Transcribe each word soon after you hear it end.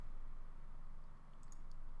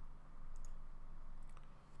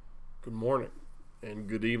Good morning and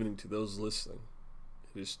good evening to those listening.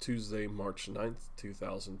 It is Tuesday, March 9th,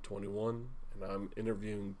 2021, and I'm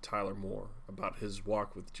interviewing Tyler Mohr about his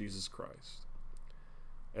walk with Jesus Christ.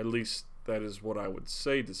 At least that is what I would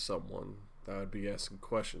say to someone that I'd be asking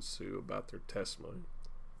questions to about their testimony.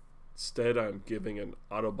 Instead, I'm giving an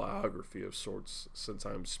autobiography of sorts since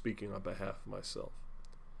I'm speaking on behalf of myself.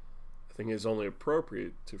 I think it is only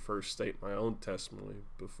appropriate to first state my own testimony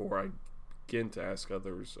before I begin to ask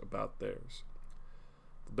others about theirs.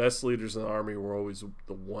 The best leaders in the army were always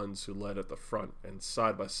the ones who led at the front and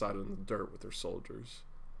side by side in the dirt with their soldiers.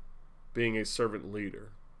 Being a servant leader,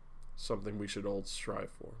 something we should all strive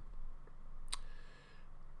for.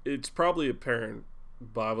 It's probably apparent,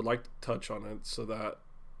 but I would like to touch on it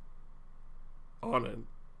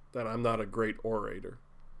that I'm not a great orator.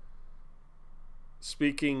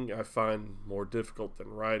 Speaking I find more difficult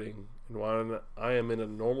than writing, and when I am in a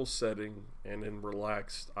normal setting and in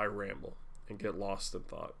relaxed, I ramble and get lost in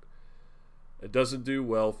thought. It doesn't do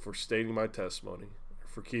well for stating my testimony, or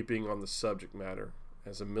for keeping on the subject matter,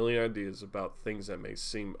 as a million ideas about things that may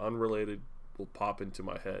seem unrelated will pop into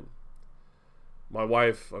my head. My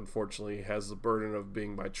wife, unfortunately, has the burden of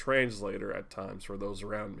being my translator at times for those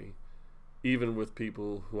around me, even with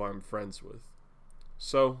people who I'm friends with.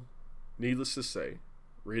 So, needless to say,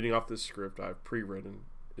 reading off this script I've pre-written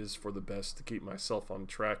is for the best to keep myself on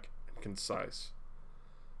track and concise.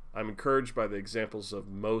 I'm encouraged by the examples of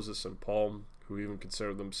Moses and Paul, who even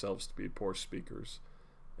considered themselves to be poor speakers,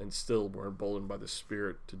 and still were emboldened by the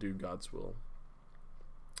Spirit to do God's will.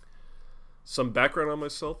 Some background on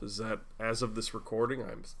myself is that as of this recording,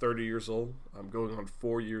 I'm 30 years old. I'm going on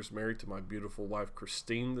 4 years married to my beautiful wife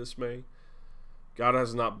Christine this May. God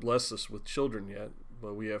has not blessed us with children yet,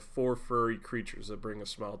 but we have 4 furry creatures that bring a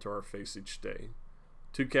smile to our face each day.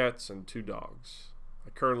 2 cats and 2 dogs. I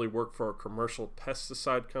currently work for a commercial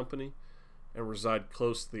pesticide company and reside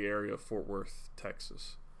close to the area of Fort Worth,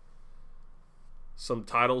 Texas. Some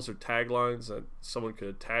titles or taglines that someone could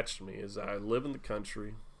attach to me is that I live in the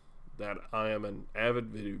country, that I am an avid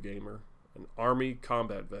video gamer, an Army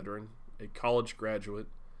combat veteran, a college graduate,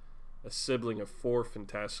 a sibling of 4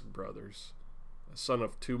 fantastic brothers, a son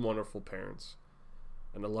of 2 wonderful parents,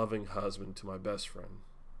 and a loving husband to my best friend,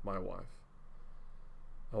 my wife.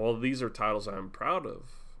 And while these are titles I am proud of,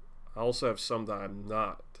 I also have some that I'm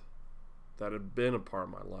not, that have been a part of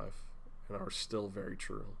my life and are still very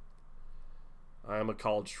true. I am a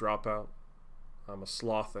college dropout. I'm a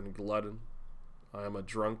sloth and glutton. I am a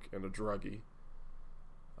drunk and a druggie.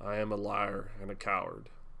 I am a liar and a coward,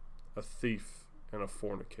 a thief and a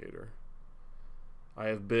fornicator. I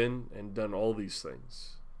have been and done all these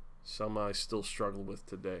things. Some I still struggle with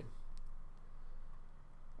today.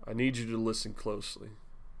 I need you to listen closely,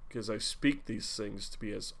 because I speak these things to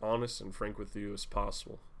be as honest and frank with you as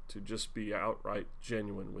possible, to just be outright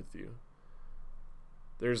genuine with you.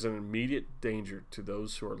 There's an immediate danger to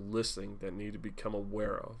those who are listening that need to become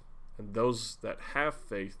aware of, and those that have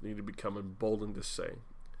faith need to become emboldened to say,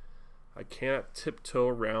 I cannot tiptoe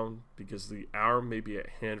around because the hour may be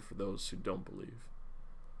at hand for those who don't believe.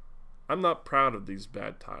 I'm not proud of these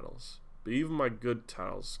bad titles, but even my good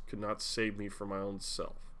titles could not save me from my own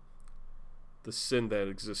self. The sin that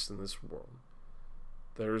exists in this world.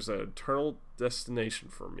 There is an eternal destination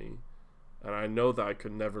for me, and I know that I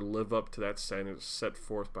could never live up to that standard set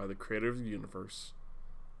forth by the Creator of the universe,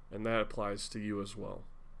 and that applies to you as well.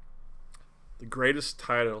 The greatest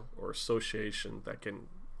title or association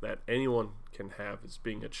that anyone can have is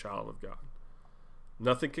being a child of God.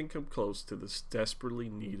 Nothing can come close to this desperately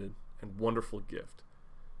needed and wonderful gift,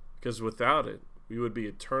 because without it, we would be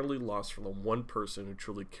eternally lost from the one person who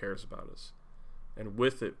truly cares about us, and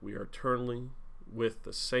with it, we are eternally with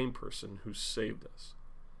the same person who saved us.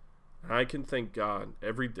 And I can thank God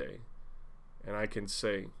every day, and I can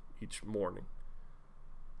say each morning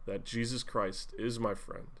that Jesus Christ is my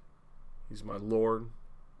friend. He's my Lord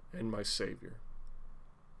and my Savior.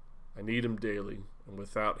 I need Him daily, and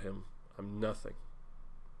without Him, I'm nothing.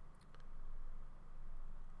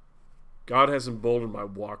 God has emboldened my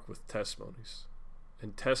walk with testimonies,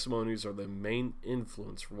 and testimonies are the main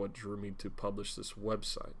influence for what drew me to publish this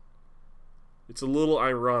website. It's a little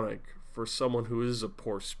ironic for someone who is a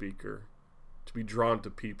poor speaker to be drawn to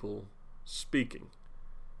people speaking.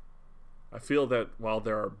 I feel that while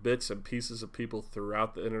there are bits and pieces of people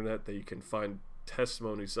throughout the internet that you can find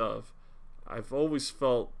testimonies of, I've always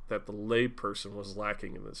felt that the layperson was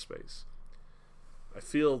lacking in this space. I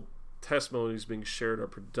feel testimonies being shared are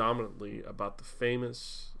predominantly about the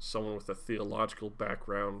famous, someone with a theological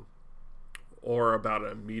background, or about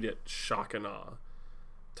an immediate shock and awe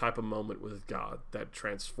type of moment with God that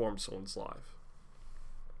transforms someone's life.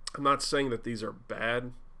 I'm not saying that these are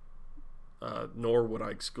bad, nor would I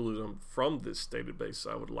exclude them from this database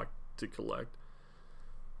I would like to collect.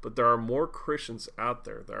 But there are more Christians out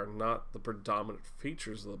there that are not the predominant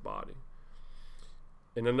features of the body.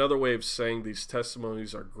 And another way of saying these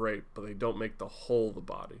testimonies are great, but they don't make the whole of the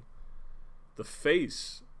body. The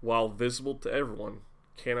face, while visible to everyone,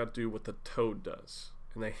 cannot do what the toe does.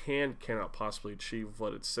 And the hand cannot possibly achieve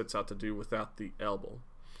what it sets out to do without the elbow.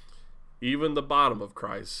 Even the bottom of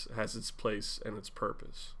Christ has its place and its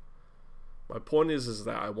purpose. My point is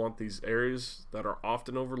that I want these areas that are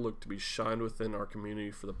often overlooked to be shined within our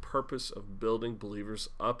community for the purpose of building believers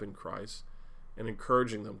up in Christ and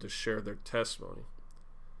encouraging them to share their testimony.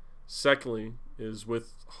 Secondly, is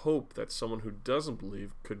with hope that someone who doesn't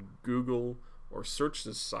believe could Google or search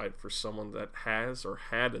this site for someone that has or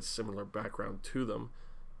had a similar background to them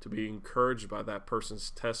to be encouraged by that person's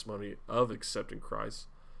testimony of accepting Christ,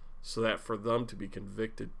 so that for them to be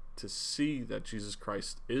convicted to see that Jesus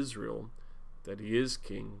Christ is real, that he is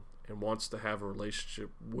king and wants to have a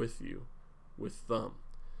relationship with you, with them.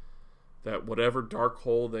 That whatever dark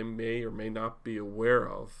hole they may or may not be aware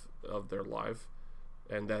of their life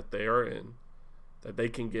and that they are in, that they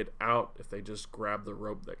can get out if they just grab the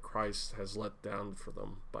rope that Christ has let down for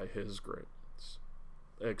them by his grace.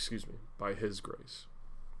 By his grace.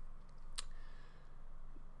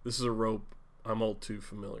 This is a rope I'm all too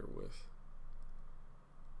familiar with.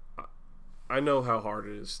 I know how hard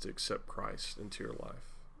it is to accept Christ into your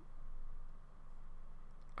life.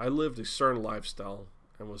 I lived a certain lifestyle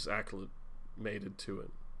and was acclimated to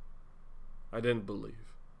it. I didn't believe.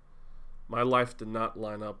 My life did not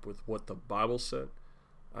line up with what the Bible said,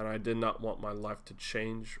 and I did not want my life to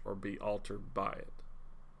change or be altered by it,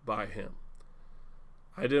 by him.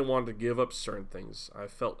 I didn't want to give up certain things. I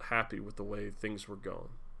felt happy with the way things were going.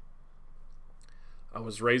 I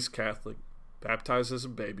was raised Catholic, baptized as a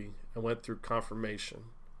baby, and went through confirmation.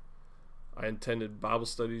 I attended Bible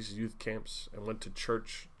studies, youth camps, and went to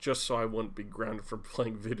church just so I wouldn't be grounded from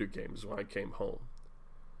playing video games when I came home.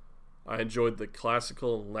 I enjoyed the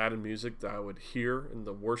classical and Latin music that I would hear in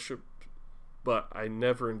the worship, but I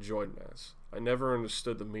never enjoyed Mass. I never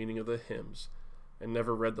understood the meaning of the hymns, and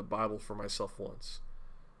never read the Bible for myself once.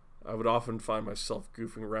 I would often find myself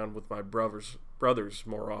goofing around with my brothers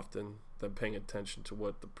more often than paying attention to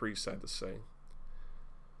what the priest had to say.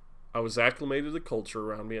 I was acclimated to the culture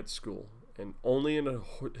around me at school, and only in a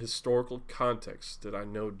historical context did I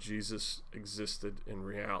know Jesus existed in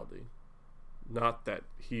reality. Not that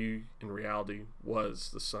he, in reality,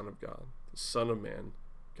 was the Son of God, the Son of Man,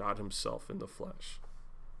 God himself in the flesh.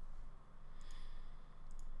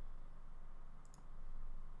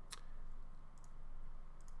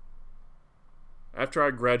 After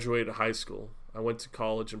I graduated high school, I went to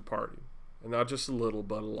college and partied, and not just a little,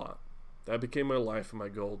 but a lot. That became my life and my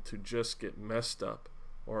goal, to just get messed up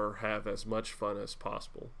or have as much fun as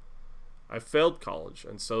possible. I failed college,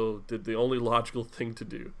 and so did the only logical thing to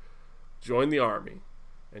do: join the army,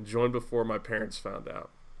 and join before my parents found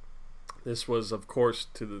out. This was, of course,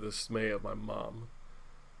 to the dismay of my mom.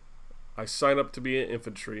 I signed up to be in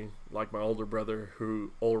infantry, like my older brother,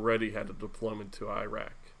 who already had a deployment to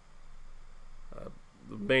Iraq.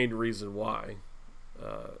 The main reason why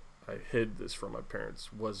I hid this from my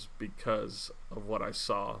parents was because of what I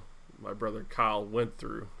saw my brother Kyle went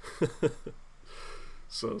through.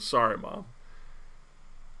 So sorry, Mom.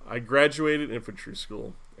 I graduated infantry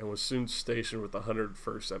school and was soon stationed with the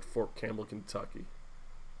 101st at Fort Campbell, Kentucky.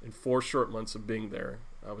 In 4 short months of being there,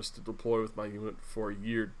 I was to deploy with my unit for a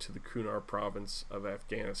year to the Kunar province of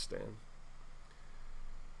Afghanistan.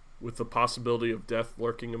 With the possibility of death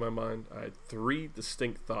lurking in my mind, I had 3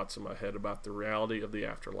 distinct thoughts in my head about the reality of the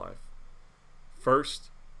afterlife.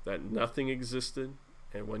 First, that nothing existed,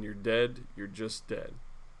 and when you're dead, you're just dead.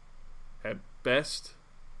 At best,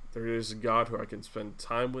 there is a God who I can spend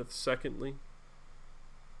time with, secondly.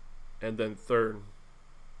 And then third,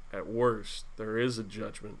 at worst, there is a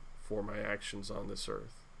judgment for my actions on this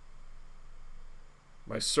earth.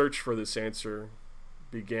 My search for this answer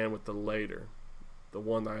began with the later, the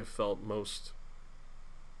one that I felt most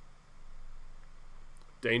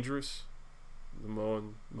dangerous, the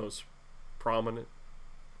most prominent.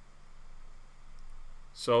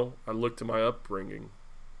 So I looked to my upbringing.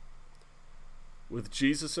 With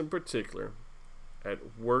Jesus in particular,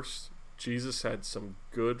 at worst, Jesus had some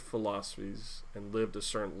good philosophies and lived a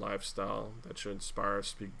certain lifestyle that should inspire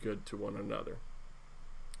us to be good to one another.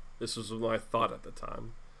 This was what I thought at the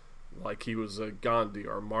time, like he was a Gandhi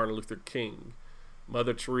or Martin Luther King,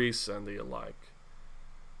 Mother Teresa, and the alike.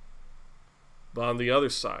 But on the other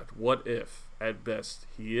side, what if, at best,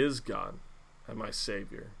 he is God and my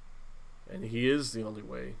Savior, And he is the only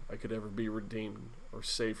way I could ever be redeemed or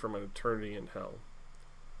saved from an eternity in hell.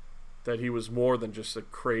 That he was more than just a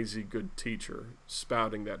crazy good teacher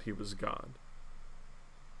spouting that he was God.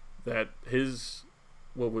 That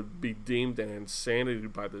what would be deemed an insanity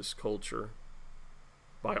by this culture,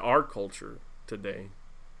 by our culture today,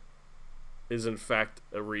 is in fact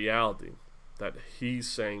a reality. That he's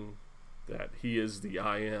saying that he is the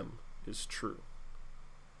I am is true.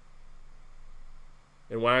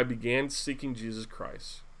 And when I began seeking Jesus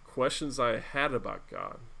Christ, questions I had about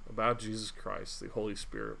God, about Jesus Christ, the Holy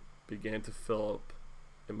Spirit, began to fill up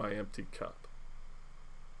in my empty cup.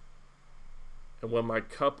 And when my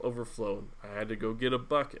cup overflowed, I had to go get a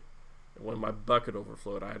bucket. And when my bucket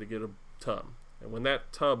overflowed, I had to get a tub. And when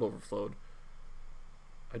that tub overflowed,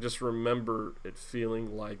 I just remember it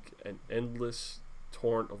feeling like an endless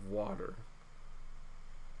torrent of water,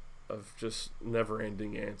 of just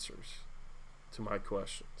never-ending answers to my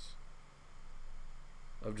questions,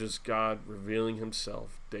 of just God revealing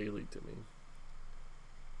himself daily to me.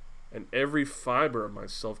 And every fiber of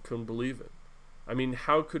myself couldn't believe it. I mean,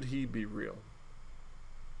 how could he be real?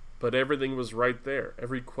 But everything was right there.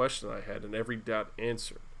 Every question I had and every doubt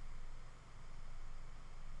answered.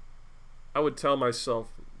 I would tell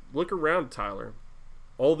myself, look around, Tyler.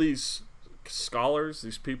 All these scholars,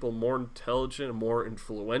 these people more intelligent, more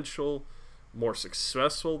influential, more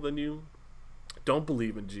successful than you, don't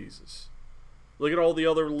believe in Jesus. Look at all the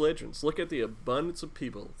other religions. Look at the abundance of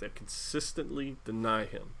people that consistently deny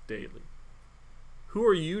him daily. Who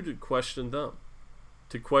are you to question them?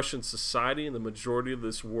 To question society and the majority of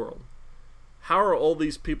this world? How are all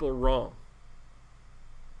these people wrong?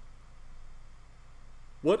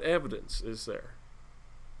 What evidence is there?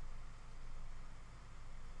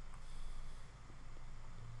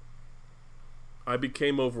 I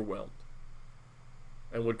became overwhelmed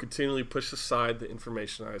and would continually push aside the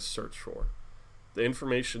information I had searched for, the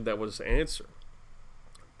information that was the answer.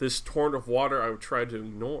 This torrent of water I would try to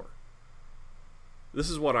ignore. This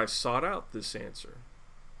is what I sought out, this answer.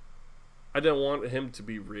 I didn't want him to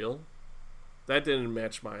be real. That didn't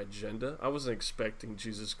match my agenda. I wasn't expecting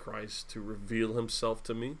Jesus Christ to reveal himself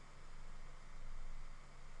to me.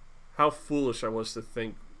 How foolish I was to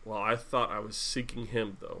think, well, I thought I was seeking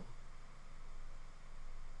him, though.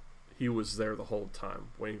 He was there the whole time,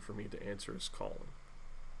 waiting for me to answer his calling.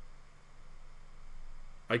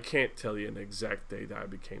 I can't tell you an exact day that I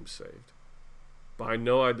became saved, but I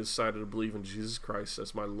know I decided to believe in Jesus Christ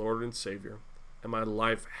as my Lord and Savior, and my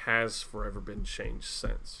life has forever been changed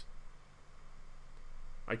since.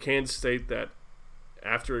 I can state that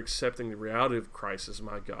after accepting the reality of Christ as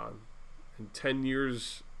my God, and 10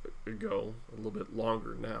 years ago, a little bit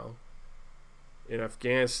longer now, in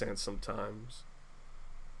Afghanistan sometimes,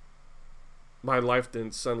 my life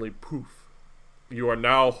didn't suddenly poof. You are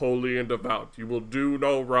now holy and devout. You will do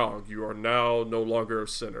no wrong. You are now no longer a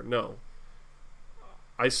sinner. No.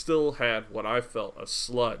 I still had what I felt a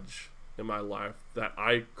sludge in my life that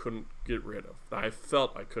I couldn't get rid of, that I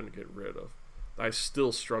felt I couldn't get rid of, that I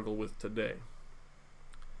still struggle with today.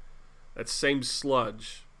 That same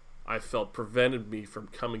sludge I felt prevented me from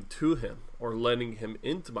coming to him or letting him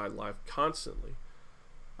into my life constantly.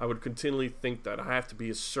 I would continually think that I have to be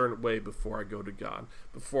a certain way before I go to God,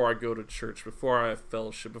 before I go to church, before I have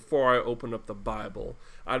fellowship, before I open up the Bible.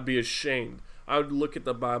 I'd be ashamed. I would look at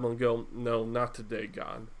the Bible and go, no, not today,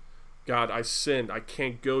 God. God, I sinned. I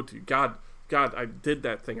can't go to you. God, I did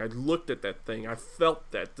that thing. I looked at that thing. I felt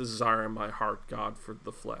that desire in my heart, God, for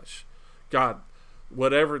the flesh. God,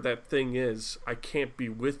 whatever that thing is, I can't be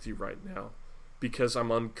with you right now because I'm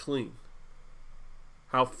unclean.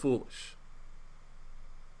 How foolish.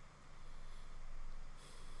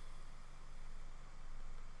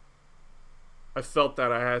 I felt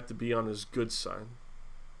that I had to be on his good side,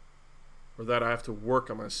 or that I have to work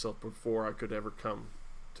on myself before I could ever come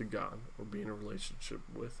to God or be in a relationship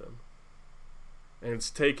with him. And it's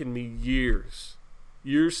taken me years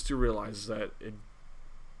to realize that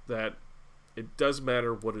it does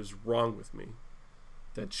matter what is wrong with me,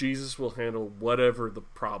 that Jesus will handle whatever the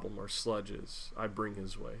problem or sludge is I bring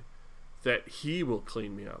his way, that he will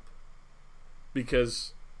clean me up.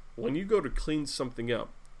 Because when you go to clean something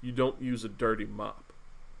up, you don't use a dirty mop.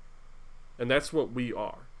 And that's what we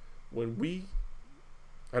are. And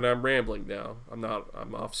I'm rambling now.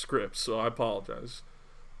 I'm off script, so I apologize.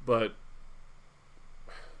 But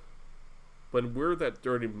when we're that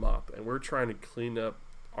dirty mop and we're trying to clean up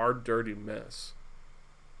our dirty mess,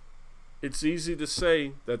 it's easy to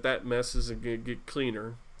say that mess isn't going to get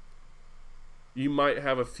cleaner. You might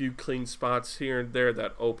have a few clean spots here and there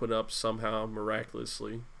that open up somehow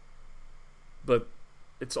miraculously, but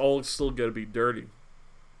it's all still going to be dirty.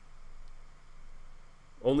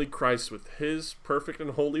 Only Christ with his perfect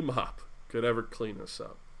and holy mop could ever clean us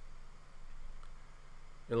up.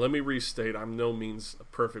 And let me restate, I'm no means a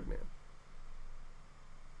perfect man.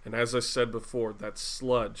 And as I said before, that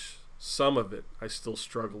sludge, some of it I still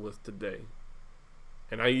struggle with today.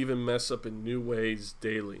 And I even mess up in new ways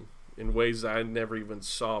daily, in ways that I never even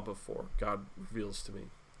saw before, God reveals to me.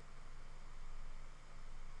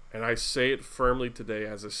 And I say it firmly today,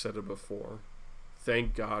 as I said it before.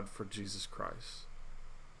 Thank God for Jesus Christ.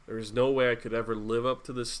 There is no way I could ever live up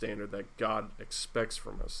to the standard that God expects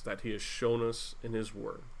from us, that he has shown us in his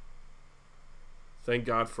word. Thank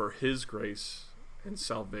God for his grace and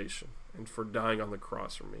salvation, and for dying on the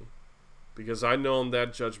cross for me. Because I know on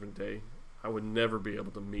that judgment day, I would never be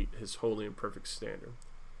able to meet his holy and perfect standard.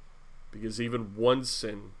 Because even one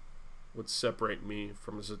sin would separate me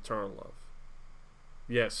from his eternal love.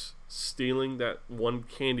 Yes, stealing that one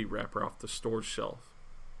candy wrapper off the store shelf.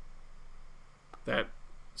 That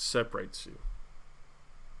separates you.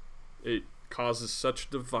 It causes such a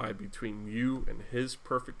divide between you and his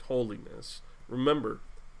perfect holiness. Remember,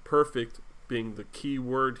 perfect being the key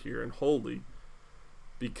word here, and holy,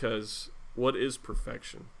 because what is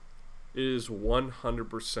perfection? It is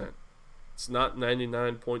 100%. It's not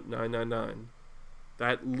 99.999.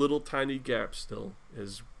 That little tiny gap still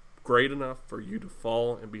is great enough for you to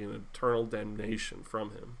fall and be in eternal damnation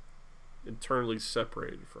from him, eternally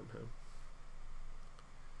separated from him.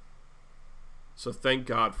 So thank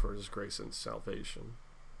God for his grace and salvation,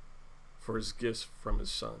 for his gifts from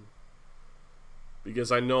his Son.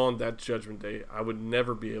 Because I know on that judgment day, I would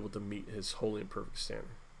never be able to meet his holy and perfect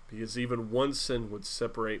standard. Because even one sin would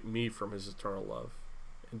separate me from his eternal love.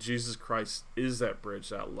 And Jesus Christ is that bridge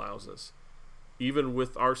that allows us, even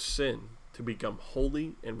with our sin, to become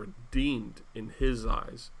holy and redeemed in his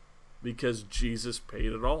eyes. Because Jesus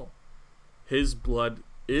paid it all. His blood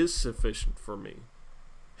is sufficient for me.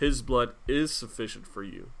 His blood is sufficient for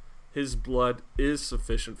you. His blood is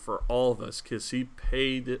sufficient for all of us because he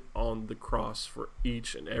paid it on the cross for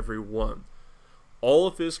each and every one. All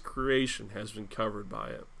of his creation has been covered by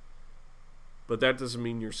it. But that doesn't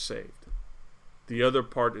mean you're saved. The other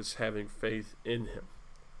part is having faith in him.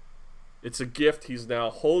 It's a gift he's now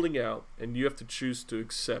holding out, and you have to choose to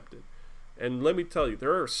accept it. And let me tell you,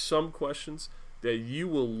 there are some questions that you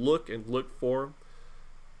will look and look for,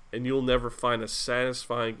 and you'll never find a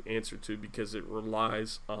satisfying answer to because it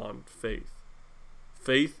relies on faith.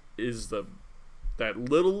 Faith is that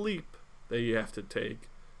little leap that you have to take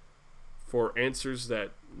for answers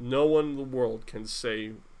that no one in the world can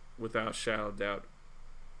say without a shadow of doubt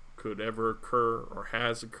could ever occur or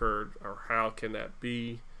has occurred, or how can that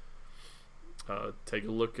be. Take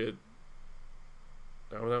a look at,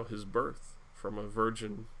 his birth from a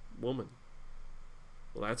virgin woman.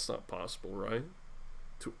 Well, that's not possible, right?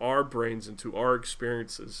 To our brains and to our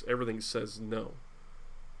experiences, everything says no.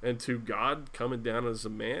 And to God coming down as a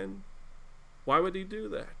man, why would he do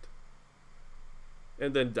that?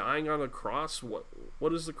 And then dying on a cross, what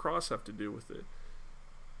does the cross have to do with it?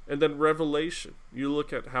 And then Revelation, you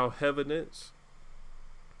look at how heaven is.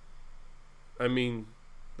 I mean,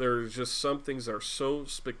 there's just some things that are so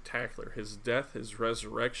spectacular. His death, his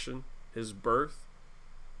resurrection, his birth,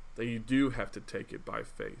 that you do have to take it by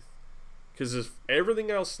faith. Because if everything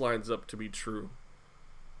else lines up to be true,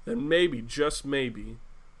 then maybe, just maybe,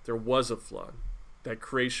 there was a flood. That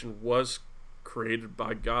creation was created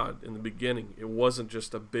by God in the beginning. It wasn't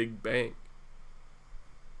just a big bang.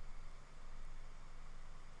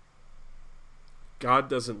 God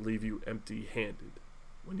doesn't leave you empty-handed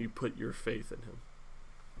when you put your faith in him.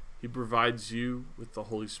 He provides you with the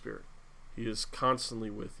Holy Spirit. He is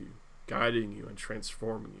constantly with you, guiding you and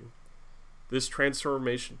transforming you. This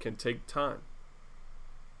transformation can take time.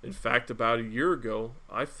 In fact, about a year ago,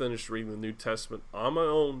 I finished reading the New Testament on my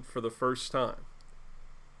own for the first time.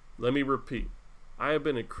 Let me repeat. I have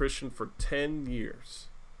been a Christian for 10 years,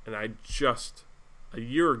 and I just, a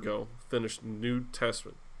year ago, finished the New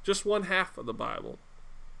Testament. Just one half of the Bible,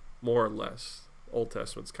 more or less. Old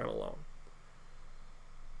Testament's kind of long.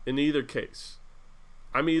 In either case,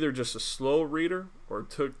 I'm either just a slow reader, or it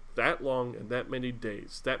took that long and that many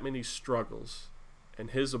days, that many struggles, and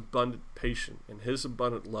his abundant patience and his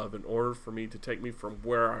abundant love in order for me to take me from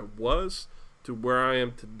where I was to where I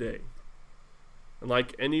am today. And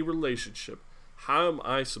like any relationship, how am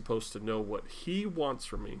I supposed to know what he wants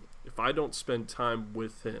from me if I don't spend time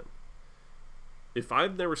with him? If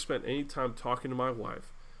I've never spent any time talking to my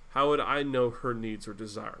wife, how would I know her needs or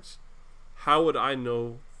desires? How would I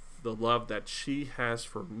know the love that she has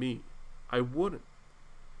for me? I wouldn't.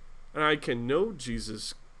 And I can know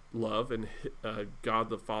Jesus' love and God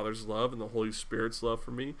the Father's love and the Holy Spirit's love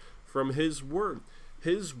for me from his word.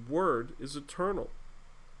 His word is eternal.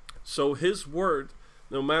 So his word,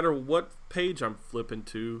 no matter what page I'm flipping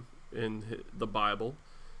to in the Bible,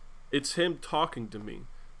 it's him talking to me.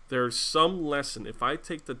 There's some lesson, if I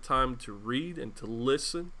take the time to read and to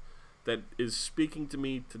listen, that is speaking to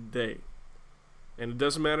me today. And it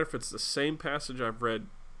doesn't matter if it's the same passage I've read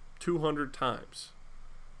 200 times.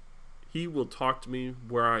 He will talk to me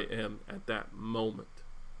where I am at that moment.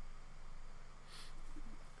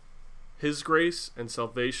 His grace and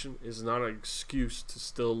salvation is not an excuse to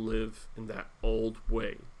still live in that old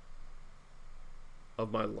way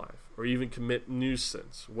of my life, or even commit new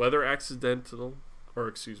sins, whether accidental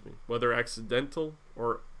or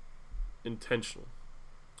intentional.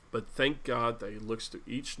 But thank God that he looks to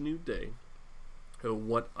each new day and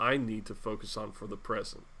what I need to focus on for the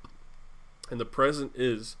present. And the present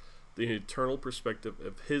is the eternal perspective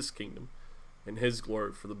of his kingdom and his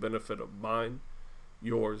glory for the benefit of mine,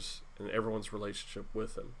 yours, and everyone's relationship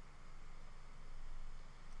with him.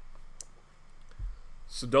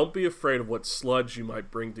 So don't be afraid of what sludge you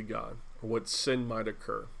might bring to God, or what sin might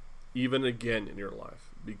occur, even again in your life,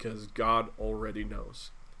 because God already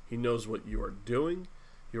knows. He knows what you are doing.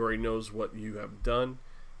 He already knows what you have done.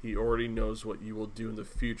 He already knows what you will do in the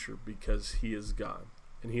future, because he is God.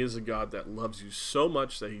 And he is a God that loves you so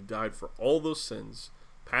much that he died for all those sins,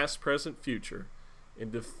 past, present, future,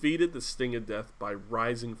 and defeated the sting of death by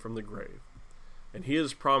rising from the grave. And he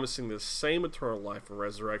is promising the same eternal life and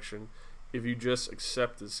resurrection if you just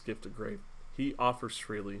accept this gift of grace he offers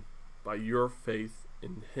freely by your faith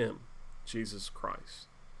in him, Jesus Christ.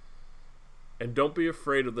 And don't be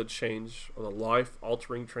afraid of the change or the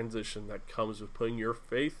life-altering transition that comes with putting your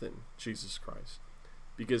faith in Jesus Christ,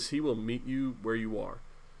 because he will meet you where you are.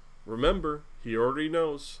 Remember, he already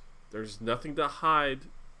knows. There's nothing to hide,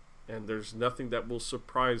 and there's nothing that will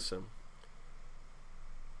surprise him.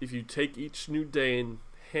 If you take each new day in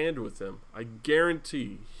hand with him, I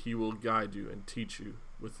guarantee he will guide you and teach you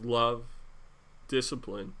with love,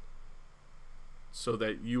 discipline, so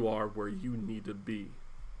that you are where you need to be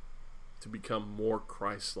to become more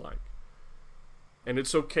Christ-like. And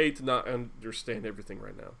it's okay to not understand everything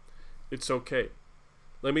right now. It's okay.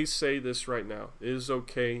 Let me say this right now. It is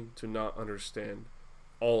okay to not understand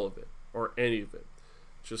all of it or any of it.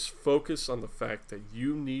 Just focus on the fact that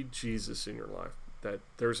you need Jesus in your life. That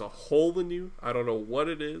there's a hole in you. I don't know what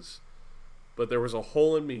it is, but there was a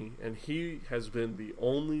hole in me, and he has been the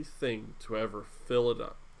only thing to ever fill it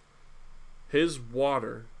up. His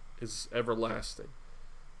water is everlasting.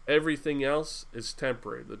 Everything else is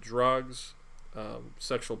temporary. The drugs,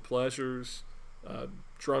 sexual pleasures,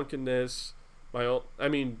 drunkenness.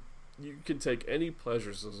 You can take any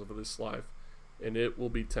pleasures of this life, and it will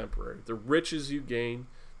be temporary. The riches you gain,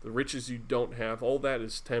 the riches you don't have, all that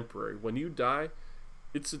is temporary. When you die,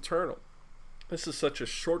 it's eternal. This is such a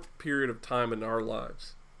short period of time in our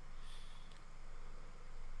lives.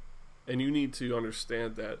 And you need to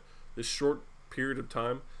understand that this short period of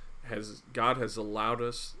time, God has allowed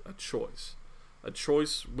us a choice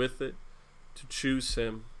with it to choose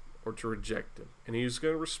him or to reject him. And he's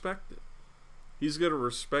going to respect it. He's going to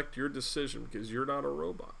respect your decision because you're not a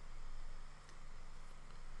robot.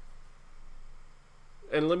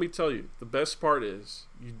 And let me tell you, the best part is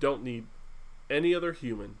you don't need any other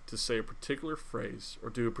human to say a particular phrase or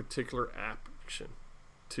do a particular action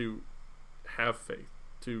to have faith,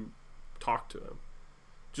 to talk to him.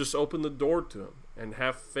 Just open the door to him and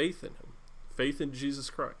have faith in him, faith in Jesus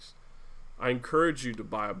Christ. I encourage you to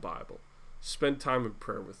buy a Bible, spend time in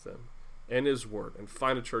prayer with him and his word, and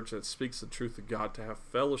find a church that speaks the truth of God to have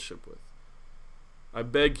fellowship with. I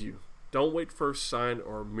beg you, don't wait for a sign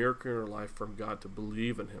or a miracle in your life from God to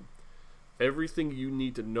believe in him. Everything you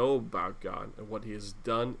need to know about God and what he has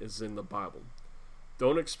done is in the Bible.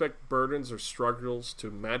 Don't expect burdens or struggles to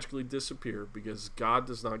magically disappear, because God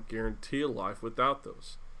does not guarantee a life without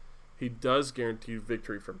those. He does guarantee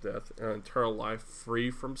victory from death and an eternal life free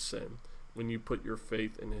from sin when you put your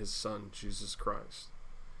faith in his Son, Jesus Christ.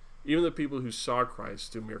 Even the people who saw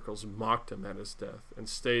Christ do miracles mocked him at his death and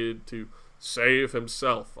stated to save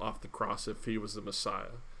himself off the cross if he was the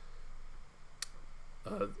Messiah.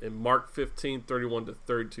 In Mark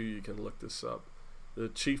 15:31-32, you can look this up. The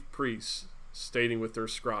chief priests stating with their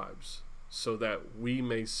scribes, so that we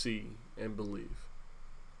may see and believe.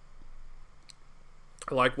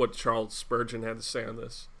 I like what Charles Spurgeon had to say on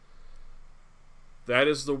this. That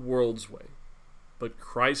is the world's way, but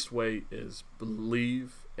Christ's way is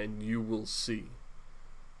believe and you will see.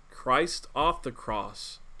 Christ off the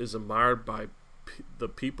cross is admired by the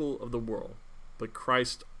people of the world, but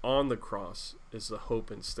Christ on the cross is the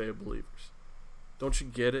hope and stay of believers. Don't you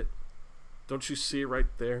get it? Don't you see it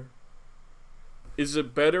right there? Is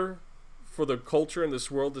it better for the culture in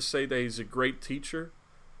this world to say that he's a great teacher?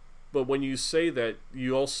 But when you say that,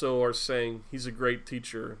 you also are saying he's a great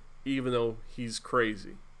teacher even though he's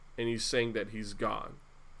crazy. And he's saying that he's God,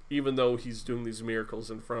 even though he's doing these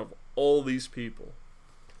miracles in front of all these people.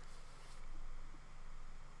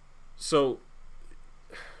 So,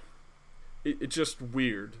 it's just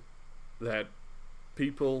weird that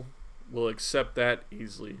people will accept that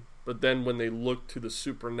easily, but then when they look to the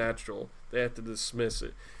supernatural, they have to dismiss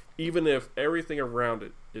it, even if everything around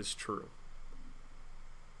it is true.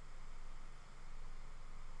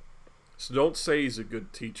 So don't say he's a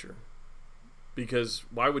good teacher, because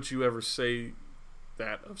why would you ever say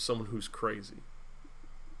that of someone who's crazy?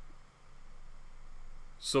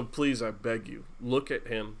 So please, I beg you, look at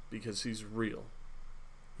him, because he's real.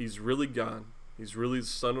 He's really God. He's really the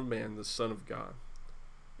Son of Man, the Son of God.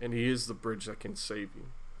 And he is the bridge that can save you.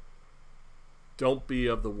 Don't be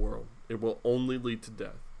of the world. It will only lead to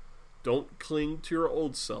death. Don't cling to your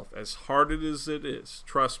old self, as hard as it is.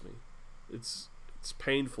 Trust me, it's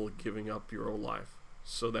painful giving up your old life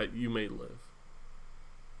so that you may live.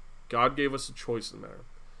 God gave us a choice in the matter.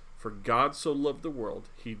 For God so loved the world,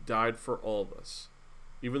 he died for all of us,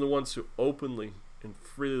 even the ones who openly and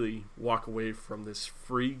freely walk away from this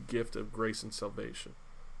free gift of grace and salvation.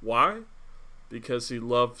 Why? Because he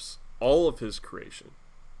loves all of his creation.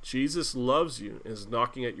 Jesus loves you and is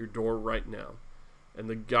knocking at your door right now. And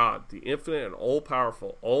the God, the infinite and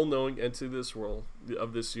all-powerful, all-knowing entity of this world,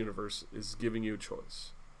 of this universe, is giving you a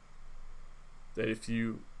choice. That if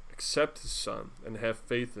you accept his Son and have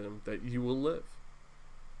faith in him, that you will live.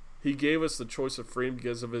 He gave us the choice of freedom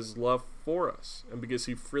because of his love for us, and because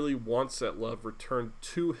he freely wants that love returned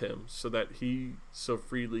to him, so that he so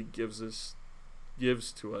freely gives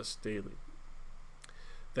to us daily.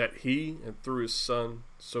 That he, and through his Son,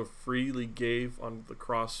 so freely gave on the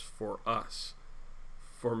cross for us,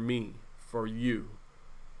 for me, for you.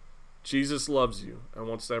 Jesus loves you and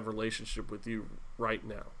wants to have a relationship with you right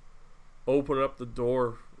now. Open up the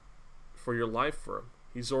door for your life for him.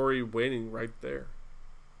 He's already waiting right there.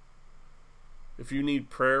 If you need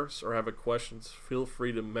prayers or have a questions, feel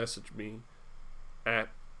free to message me at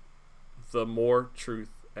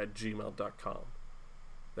themohrtruth@gmail.com.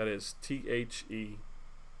 That is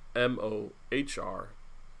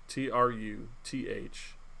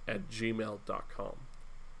TheMohrTruth@gmail.com.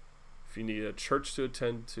 If you need a church to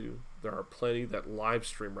attend to, there are plenty that live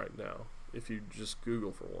stream right now if you just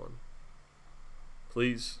Google for one.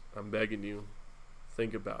 Please, I'm begging you,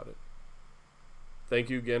 think about it. Thank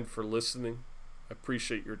you again for listening. I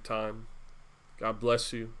appreciate your time. God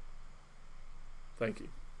bless you. Thank you.